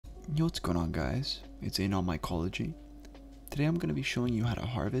Yo, what's going on, guys? It's Anomycology. Today I'm going to be showing you how to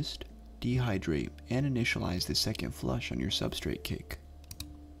harvest, dehydrate, and initialize the second flush on your substrate cake.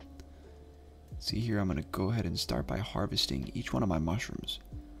 See here, I'm going to go ahead and start by harvesting each one of my mushrooms.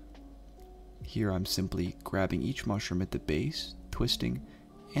 Here I'm simply grabbing each mushroom at the base, twisting,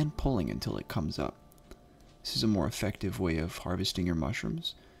 and pulling until it comes up. This is a more effective way of harvesting your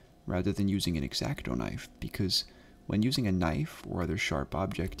mushrooms, rather than using an X-Acto knife, because when using a knife or other sharp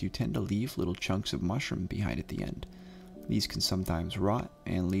object, you tend to leave little chunks of mushroom behind at the end. These can sometimes rot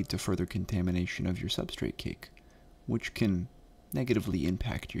and lead to further contamination of your substrate cake, which can negatively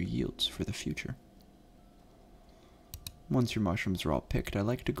impact your yields for the future. Once your mushrooms are all picked, I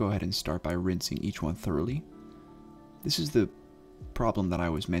like to go ahead and start by rinsing each one thoroughly. This is the problem that I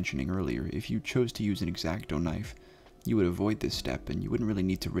was mentioning earlier. If you chose to use an X-Acto knife, you would avoid this step and you wouldn't really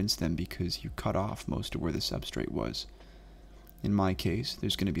need to rinse them because you cut off most of where the substrate was. In my case,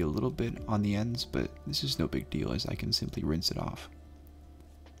 there's going to be a little bit on the ends, but this is no big deal as I can simply rinse it off.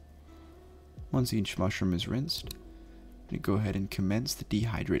 Once each mushroom is rinsed, I'm going to go ahead and commence the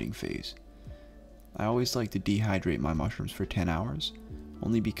dehydrating phase. I always like to dehydrate my mushrooms for 10 hours,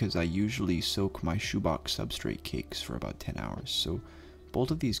 only because I usually soak my shoebox substrate cakes for about 10 hours, so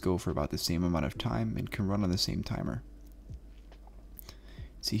both of these go for about the same amount of time and can run on the same timer.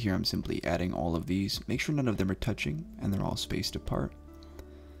 See here, I'm simply adding all of these. Make sure none of them are touching and they're all spaced apart.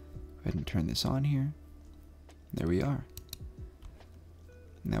 Go ahead and turn this on here. There we are.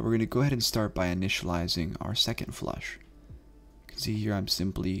 Now we're going to go ahead and start by initializing our second flush. You can see here I'm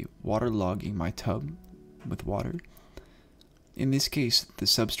simply waterlogging my tub with water. In this case, the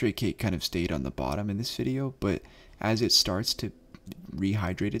substrate cake kind of stayed on the bottom in this video, but as it starts to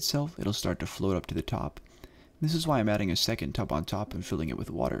rehydrate itself, it'll start to float up to the top. This is why I'm adding a second tub on top and filling it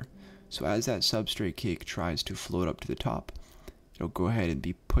with water. So as that substrate cake tries to float up to the top, it'll go ahead and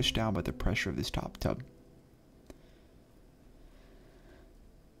be pushed down by the pressure of this top tub.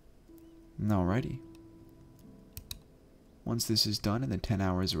 Alrighty. Once this is done and the 10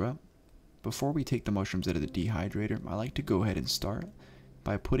 hours are up, before we take the mushrooms out of the dehydrator, I like to go ahead and start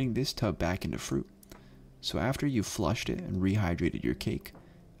by putting this tub back into fruit. So after you've flushed it and rehydrated your cake,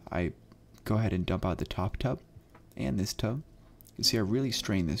 I go ahead and dump out the top tub and this tub. You can see I really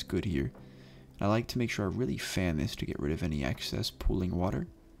strain this good here. I like to make sure I really fan this to get rid of any excess pooling water.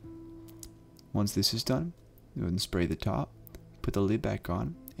 Once this is done, go ahead and spray the top, put the lid back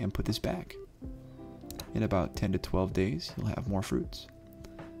on, and put this back. In about 10 to 12 days, you'll have more fruits.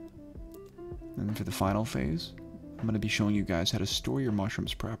 And for the final phase, I'm going to be showing you guys how to store your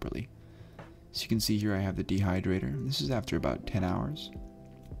mushrooms properly. So you can see here I have the dehydrator. This is after about 10 hours.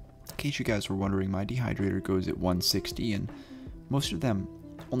 In case you guys were wondering, my dehydrator goes at 160 and most of them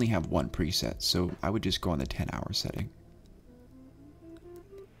only have one preset, so I would just go on the 10-hour setting.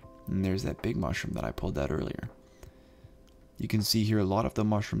 And there's that big mushroom that I pulled out earlier. You can see here a lot of the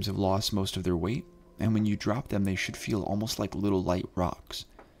mushrooms have lost most of their weight, and when you drop them they should feel almost like little light rocks.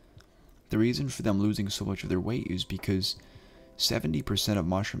 The reason for them losing so much of their weight is because 70% of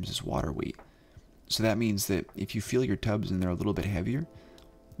mushrooms is water weight. So that means that if you feel your tubs and they're a little bit heavier,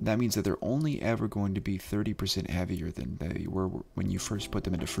 that means that they're only ever going to be 30% heavier than they were when you first put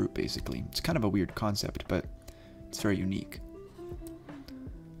them into fruit, basically. It's kind of a weird concept, but it's very unique.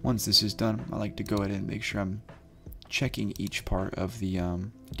 Once this is done, I like to go ahead and make sure I'm checking each part of the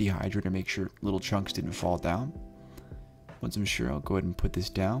dehydrator to make sure little chunks didn't fall down. Once I'm sure, I'll go ahead and put this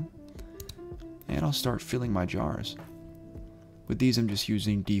down, and I'll start filling my jars. With these, I'm just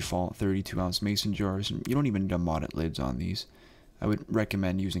using default 32-ounce mason jars, and you don't even need to mod it lids on these. I would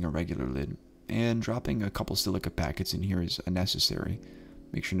recommend using a regular lid, and dropping a couple silica packets in here is unnecessary.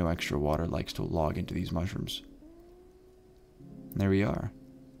 Make sure no extra water likes to log into these mushrooms. And there we are.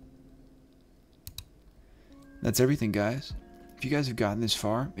 That's everything, guys. If you guys have gotten this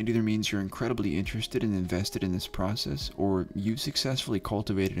far, it either means you're incredibly interested and invested in this process, or you've successfully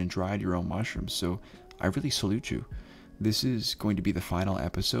cultivated and dried your own mushrooms, so I really salute you. This is going to be the final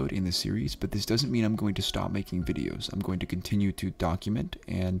episode in the series, but this doesn't mean I'm going to stop making videos. I'm going to continue to document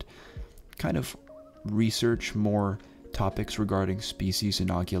and kind of research more topics regarding species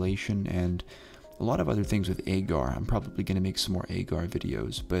inoculation and a lot of other things with agar. I'm probably going to make some more agar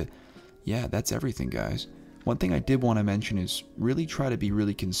videos, but yeah, that's everything, guys. One thing I did want to mention is really try to be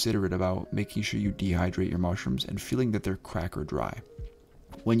really considerate about making sure you dehydrate your mushrooms and feeling that they're cracker dry.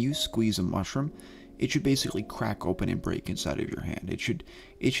 When you squeeze a mushroom, it should basically crack open and break inside of your hand. It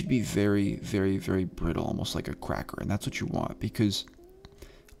should be very, very, very brittle, almost like a cracker, and that's what you want, because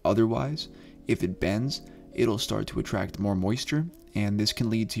otherwise, if it bends, it'll start to attract more moisture, and this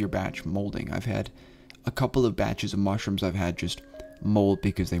can lead to your batch molding. I've had a couple of batches of mushrooms I've had just mold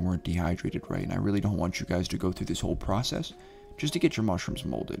because they weren't dehydrated right. And I really don't want you guys to go through this whole process just to get your mushrooms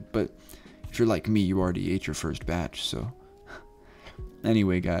molded. But if you're like me, you already ate your first batch, so.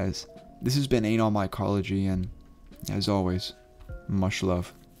 Anyway, guys, this has been Anomycology, and as always, much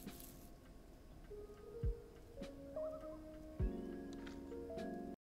love.